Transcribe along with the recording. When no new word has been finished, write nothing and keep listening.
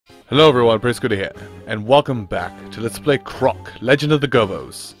Hello everyone, Prince Goody here, and welcome back to Let's Play Croc Legend of the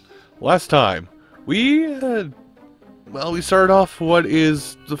Gobbos. Last time, we started off what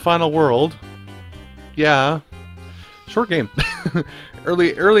is the final world. Yeah, short game.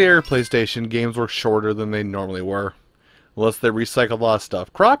 Earlier PlayStation games were shorter than they normally were, unless they recycled a lot of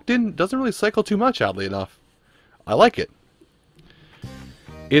stuff. Croc doesn't really cycle too much, oddly enough. I like it.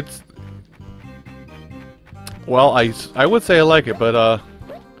 It's, well, I would say I like it, but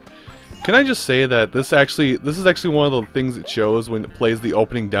can I just say that this is actually one of the things it shows when it plays the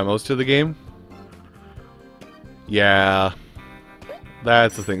opening demos to the game? Yeah,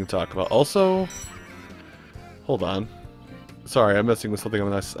 that's the thing to talk about. Also, hold on. Sorry, I'm messing with something on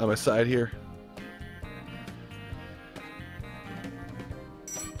my side here.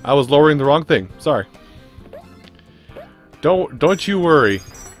 I was lowering the wrong thing. Sorry. Don't you worry,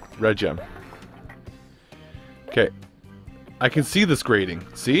 Red Gem. Okay, I can see this grading.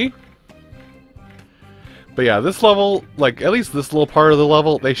 See? But yeah, this level, like, at least this little part of the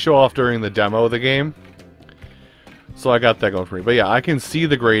level, they show off during the demo of the game. So I got that going for me. But yeah, I can see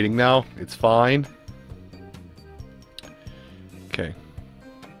the grading now. It's fine. Okay.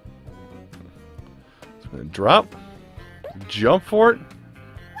 So I'm gonna drop. Jump for it.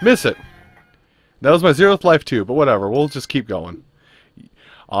 Miss it. That was my 0th life too, but whatever. We'll just keep going.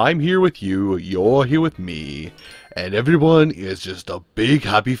 I'm here with you, you're here with me, and everyone is just a big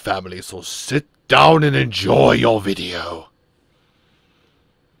happy family, so sit down and enjoy your video.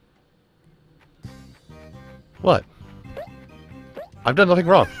 What? I've done nothing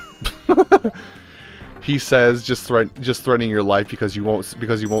wrong. He says, just threatening your life because you won't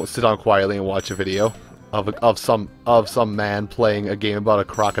sit down quietly and watch a video of some man playing a game about a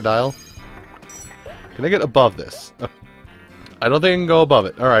crocodile. Can I get above this? I don't think I can go above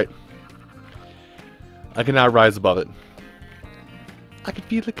it. Alright. I can now rise above it. I can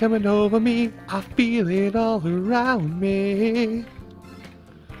feel it coming over me. I feel it all around me.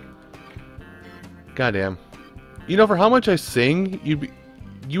 Goddamn. You know, for how much I sing,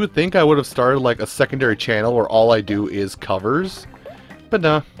 you would think I would have started like a secondary channel where all I do is covers. But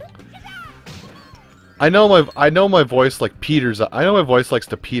nah. I know my voice like peters. I know my voice likes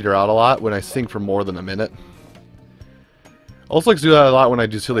to peter out a lot when I sing for more than a minute. I also like to do that a lot when I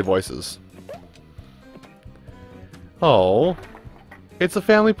do silly voices. Oh. It's a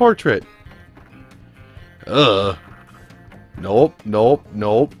family portrait. Ugh. Nope, nope,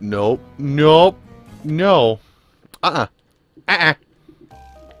 nope, nope, nope, no.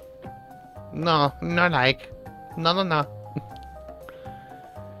 No, not like. No, no, no.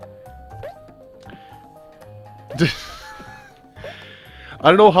 I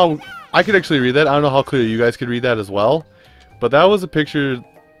don't know how... I could actually read that. I don't know how clearly you guys could read that as well. But that was a picture...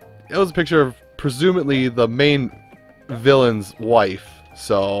 It was a picture of, presumably, the main villain's wife.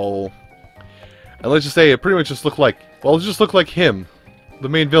 So... And let's just say it pretty much just looked like... Well, it just looked like him. The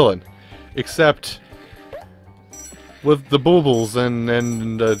main villain. Except... with the boobles and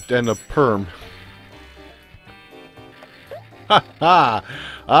a perm. Ha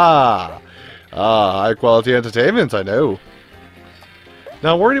ha! High quality entertainment, I know.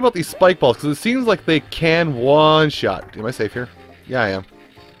 Now I'm worried about these spike balls, because it seems like they can one-shot. Am I safe here? Yeah, I am.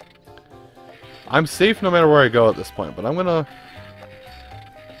 I'm safe no matter where I go at this point, but I'm gonna...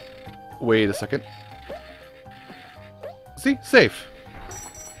 Wait a second. See? Safe.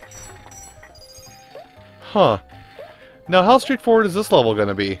 Huh. Now, how straightforward is this level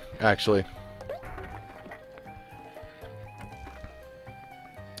gonna be, actually?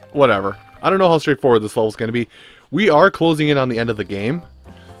 Whatever. I don't know how straightforward this level's gonna be. We are closing in on the end of the game.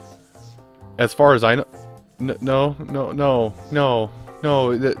 As far as I know... No,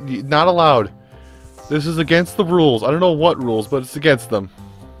 not allowed. This is against the rules. I don't know what rules, but it's against them.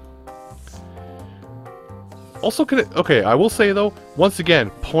 Also, okay, I will say though, once again,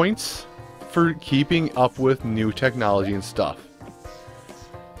 points for keeping up with new technology and stuff.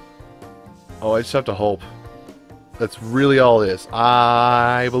 Oh, I just have to hope. That's really all it is.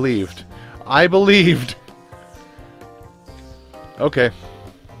 I believed. I believed! Okay.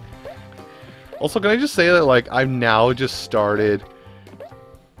 Also, can I just say that, like, I've now started,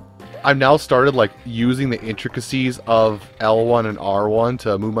 like, using the intricacies of L1 and R1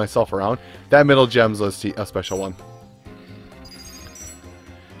 to move myself around. That middle gem's a special one.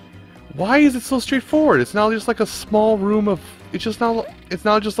 Why is it so straightforward? It's now just like a small room of... It's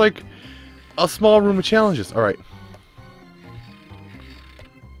now just like a small room of challenges. Alright.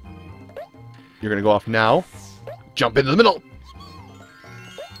 You're gonna go off now. Jump into the middle!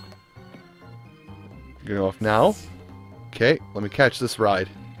 You're gonna go off now. Okay, let me catch this ride.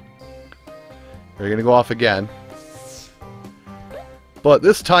 You're gonna go off again. But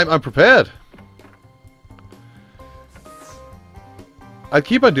this time I'm prepared. I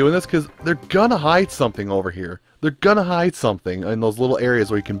keep on doing this because they're gonna hide something over here. They're gonna hide something in those little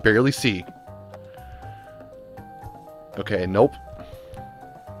areas where you can barely see. Okay, nope.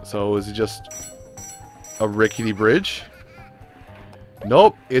 So is it just a rickety bridge?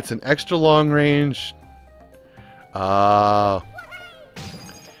 Nope, it's an extra long range.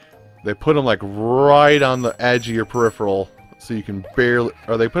 They put them like right on the edge of your peripheral, so you can barely,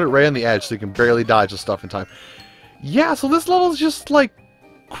 or they put it right on the edge so you can barely dodge the stuff in time. Yeah, so this level is just like,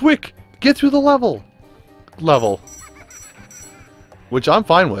 quick, get through the level. Which I'm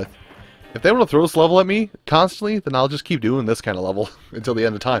fine with. If they want to throw this level at me constantly, then I'll just keep doing this kind of level until the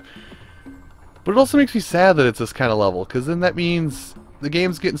end of time. But it also makes me sad that it's this kind of level, because then that means the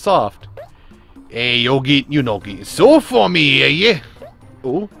game's getting soft. Hey, you know, get so for me, yeah.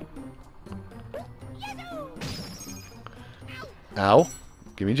 Oh. Ow.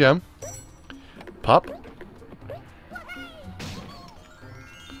 Give me a gem. Pop.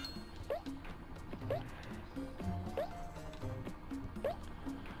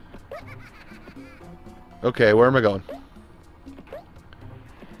 Okay, where am I going?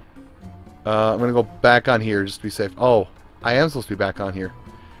 I'm gonna go back on here just to be safe. Oh, I am supposed to be back on here.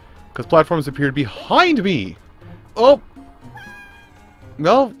 Because platforms appeared behind me! Oh!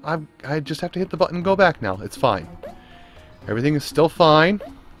 No, I just have to hit the button and go back now. It's fine. Everything is still fine.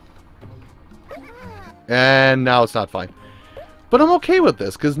 And now it's not fine. But I'm okay with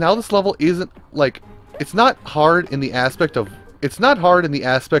this, because now this level isn't, like... It's not hard in the aspect of... It's not hard in the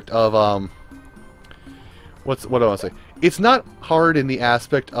aspect of, what do I want to say? It's not hard in the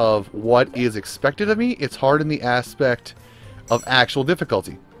aspect of what is expected of me. It's hard in the aspect of actual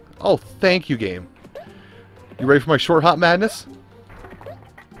difficulty. Oh, thank you, game. You ready for my short hop madness?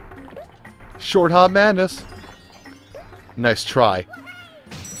 Short hop madness. Nice try.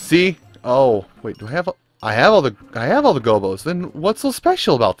 See? Oh, wait. Do I have? I have all the Gobbos. Then what's so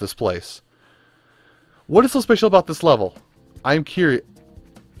special about this place? What is so special about this level? I'm curious.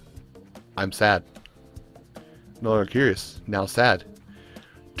 I'm sad. No longer curious. Now sad.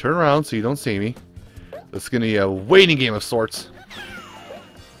 Turn around so you don't see me. This is gonna be a waiting game of sorts.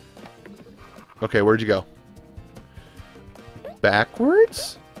 Okay, where'd you go?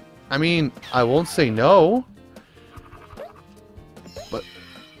 Backwards? I mean, I won't say no. But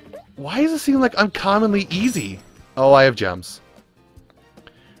why does it seem like uncommonly easy? Oh, I have gems.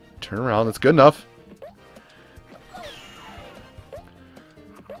 Turn around, that's good enough.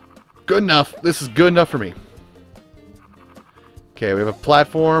 Good enough. This is good enough for me. Okay, we have a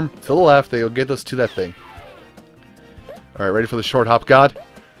platform to the left that will get us to that thing. Alright, ready for the short hop god?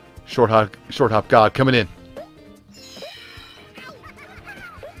 Short hop god coming in.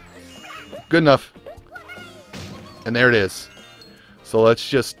 Good enough. And there it is. So let's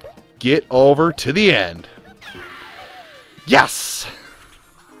just get over to the end. Yes!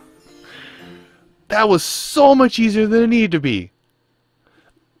 That was so much easier than it needed to be.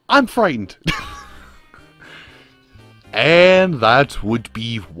 I'm frightened. And that would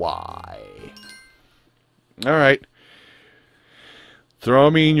be why. Alright.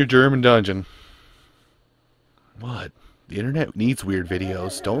 Throw me in your German dungeon. What? The internet needs weird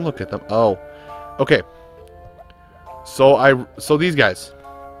videos. Don't look at them. Oh. Okay. So these guys.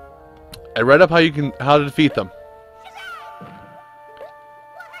 I read up how to defeat them.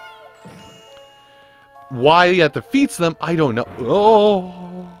 Why that defeats them, I don't know. Oh.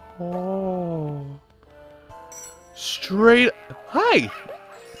 Straight. Hi,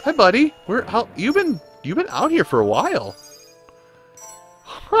 buddy. You've been out here for a while.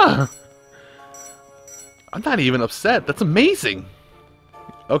 Huh. I'm not even upset. That's amazing.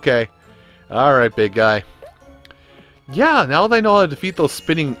 Okay. Alright, big guy. Yeah, now that I know how to defeat those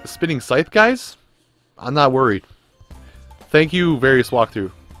spinning scythe guys, I'm not worried. Thank you, various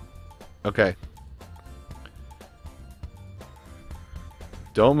walkthrough. Okay.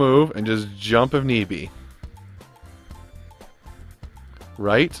 Don't move and just jump if need be.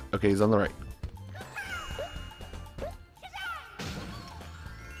 Right? Okay, he's on the right.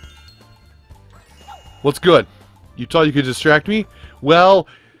 What's good? You thought you could distract me? Well,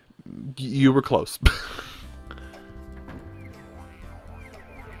 you were close.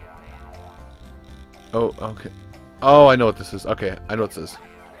 Oh, okay. Oh, I know what this is. Okay, I know what this is.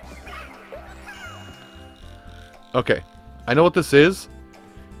 Okay. I know what this is.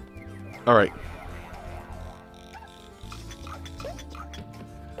 Alright.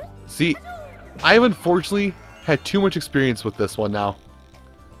 See, I have unfortunately had too much experience with this one now.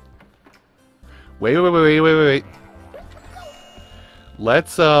 Wait.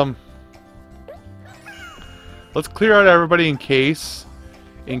 Let's clear out everybody in case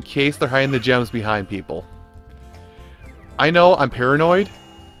in case they're hiding the gems behind people. I know I'm paranoid,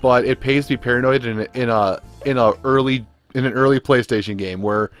 but it pays to be paranoid in an early PlayStation game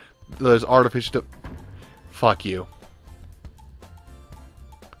where there's artificial. Fuck you.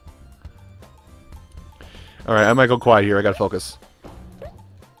 All right, I might go quiet here. I gotta focus.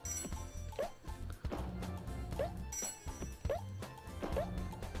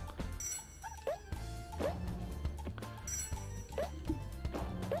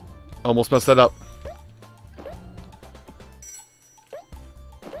 Almost messed that up.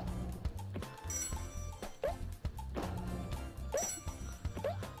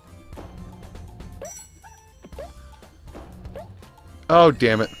 Oh,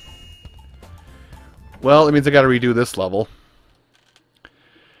 damn it. Well, it means I gotta redo this level.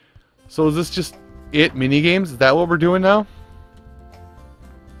 So is this just it, minigames? Is that what we're doing now?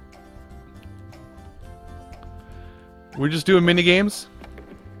 We're just doing minigames?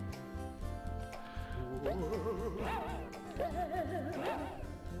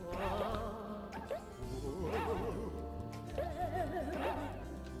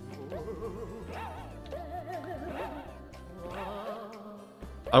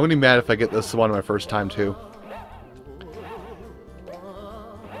 I'm gonna be mad if I get this one my first time too.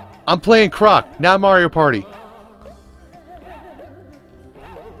 I'm playing Croc, not Mario Party.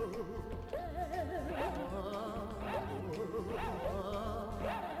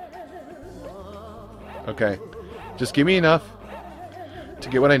 Okay, just give me enough to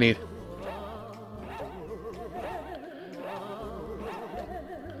get what I need.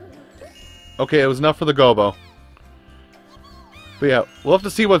 Okay, it was enough for the Gobbo. But yeah, we'll have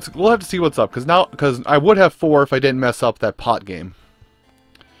to see what's up because I would have 4 if I didn't mess up that pot game.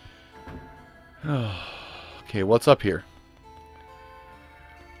 Okay, what's up here?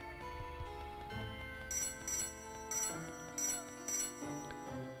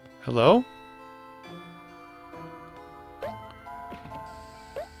 Hello?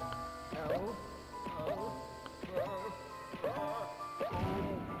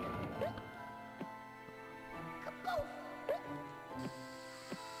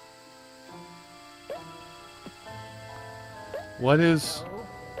 What is...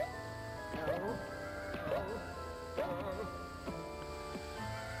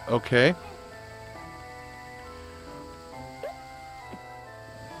 Okay.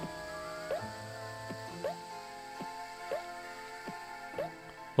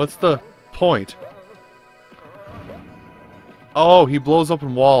 What's the point? Oh, he blows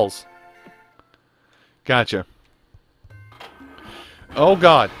open walls. Gotcha. Oh,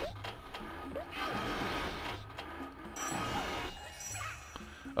 God.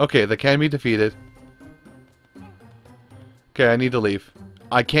 Okay, they can be defeated. Okay, I need to leave.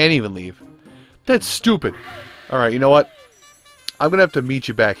 I can't even leave. That's stupid. Alright, you know what? I'm gonna have to meet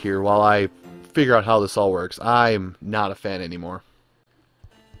you back here while I figure out how this all works. I'm not a fan anymore.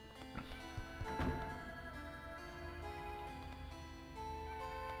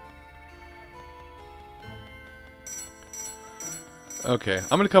 Okay,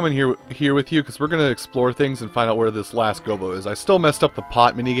 I'm gonna come in here with you because we're gonna explore things and find out where this last Gobbo is. I still messed up the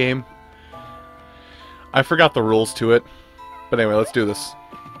pot minigame. I forgot the rules to it. But anyway, let's do this.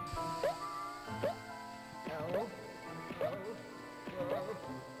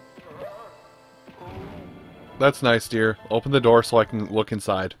 That's nice, dear. Open the door so I can look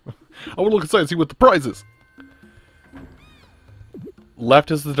inside. I want to look inside and see what the prize is.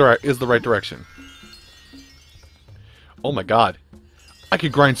 Left is the right direction. Oh my god. I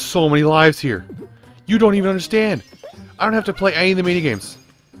could grind so many lives here. You don't even understand. I don't have to play any of the minigames.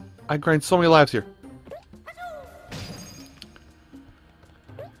 I grind so many lives here.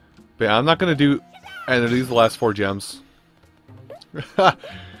 But yeah, I'm not gonna do any of these the last 4 gems.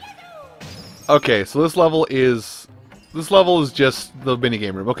 Okay, so this level is just the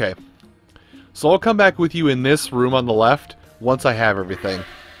minigame room. Okay. So I'll come back with you in this room on the left once I have everything.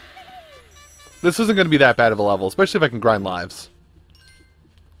 This isn't gonna be that bad of a level, especially if I can grind lives.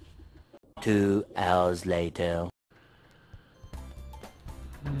 2 hours later.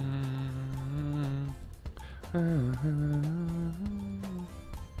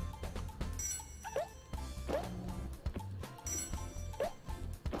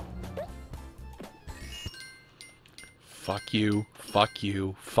 Fuck you, fuck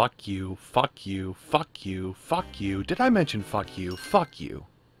you, fuck you, fuck you, fuck you, fuck you. Did I mention fuck you? Fuck you.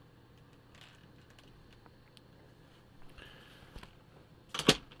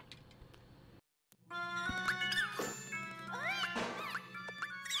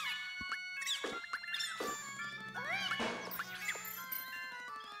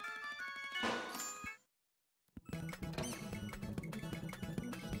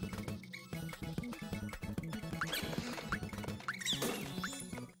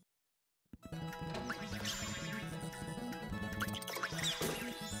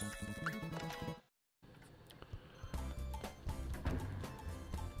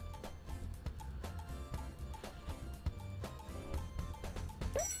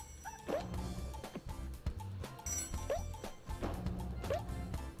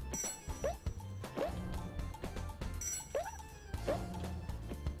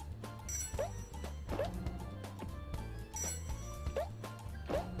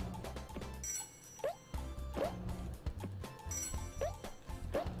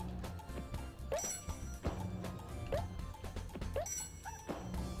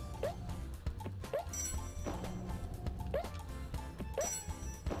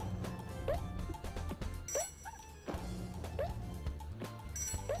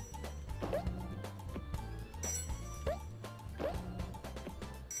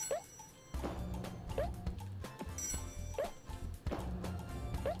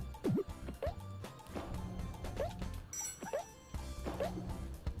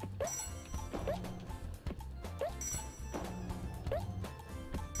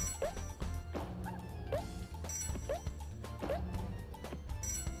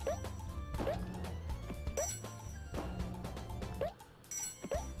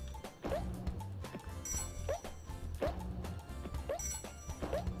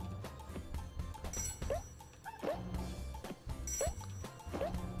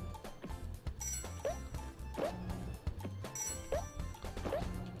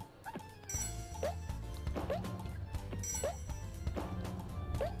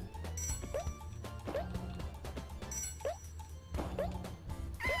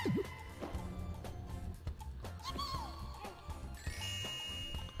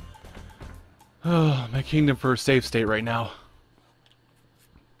 Oh, my kingdom for a safe state right now.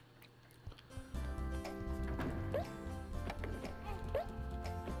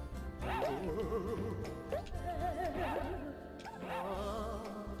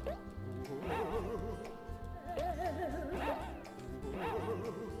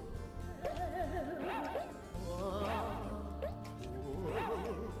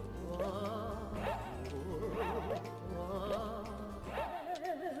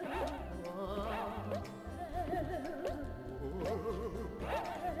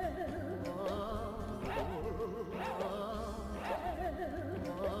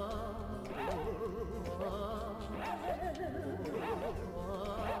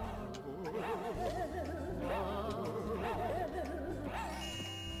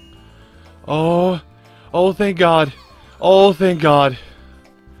 Oh, oh, thank God. Oh, thank God.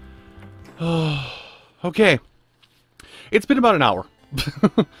 Oh, okay. It's been about an hour.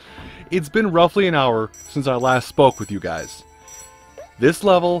 It's been roughly an hour since I last spoke with you guys. This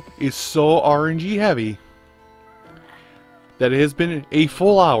level is so RNG heavy that it has been a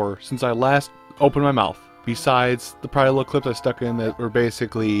full hour since I last opened my mouth. Besides the probably little clips I stuck in that were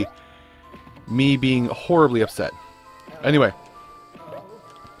basically me being horribly upset. Anyway,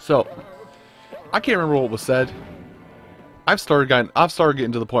 so I can't remember what was said. I've started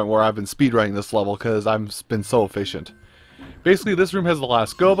getting to the point where I've been speedrunning this level because I've been so efficient. Basically, this room has the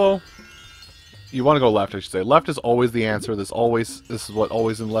last Gobbo. You want to go left, I should say. Left is always the answer. This is what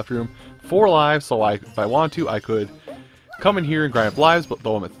always in the left room. 4 lives, so if I want to, I could come in here and grind up lives, but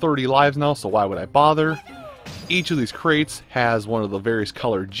though I'm at 30 lives now, so why would I bother? Each of these crates has one of the various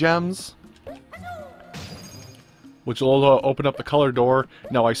colored gems, which will open up the color door.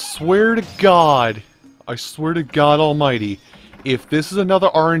 Now, I swear to God Almighty, if this is another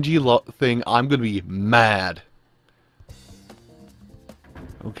RNG thing, I'm going to be mad.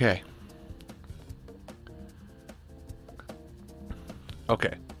 Okay.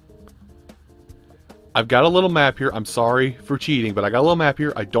 Okay. I've got a little map here. I'm sorry for cheating, but I got a little map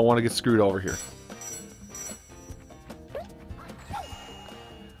here. I don't want to get screwed over here.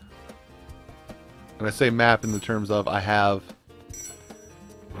 And I say map in the terms of I have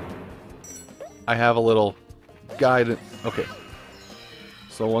a little guide. Okay.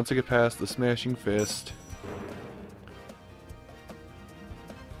 So once I get past the Smashing Fist,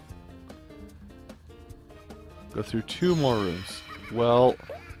 go through 2 more rooms. Well,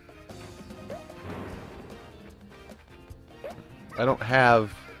 I don't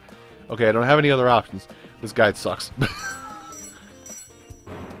have any other options. This guide sucks.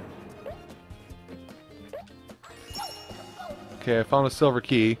 Okay, I found a silver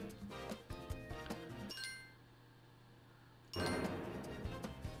key.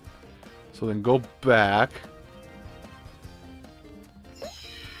 So then go back.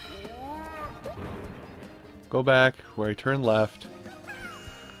 Go back where I turn left.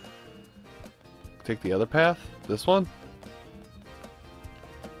 Take the other path. This one.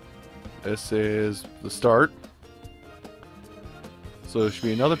 This is the start. So there should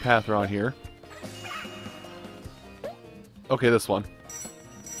be another path around here. Okay, this one.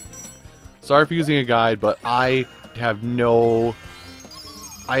 Sorry for using a guide, but I have no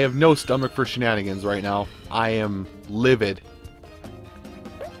stomach for shenanigans right now. I am livid.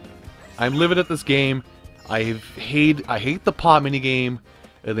 I'm livid at this game. I hate the pot mini game,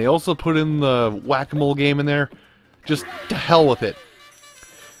 and they also put in the whack-a-mole game in there. Just to hell with it.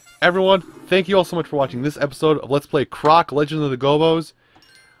 Everyone, thank you all so much for watching this episode of Let's Play Croc Legend of the Gobbos.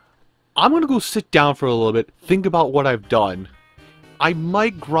 I'm gonna go sit down for a little bit, think about what I've done. I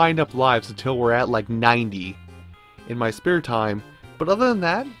might grind up lives until we're at like 90 in my spare time, but other than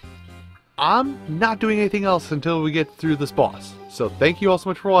that, I'm not doing anything else until we get through this boss. So thank you all so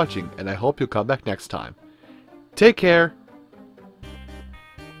much for watching, and I hope you'll come back next time. Take care.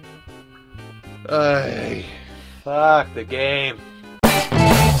 Fuck the game.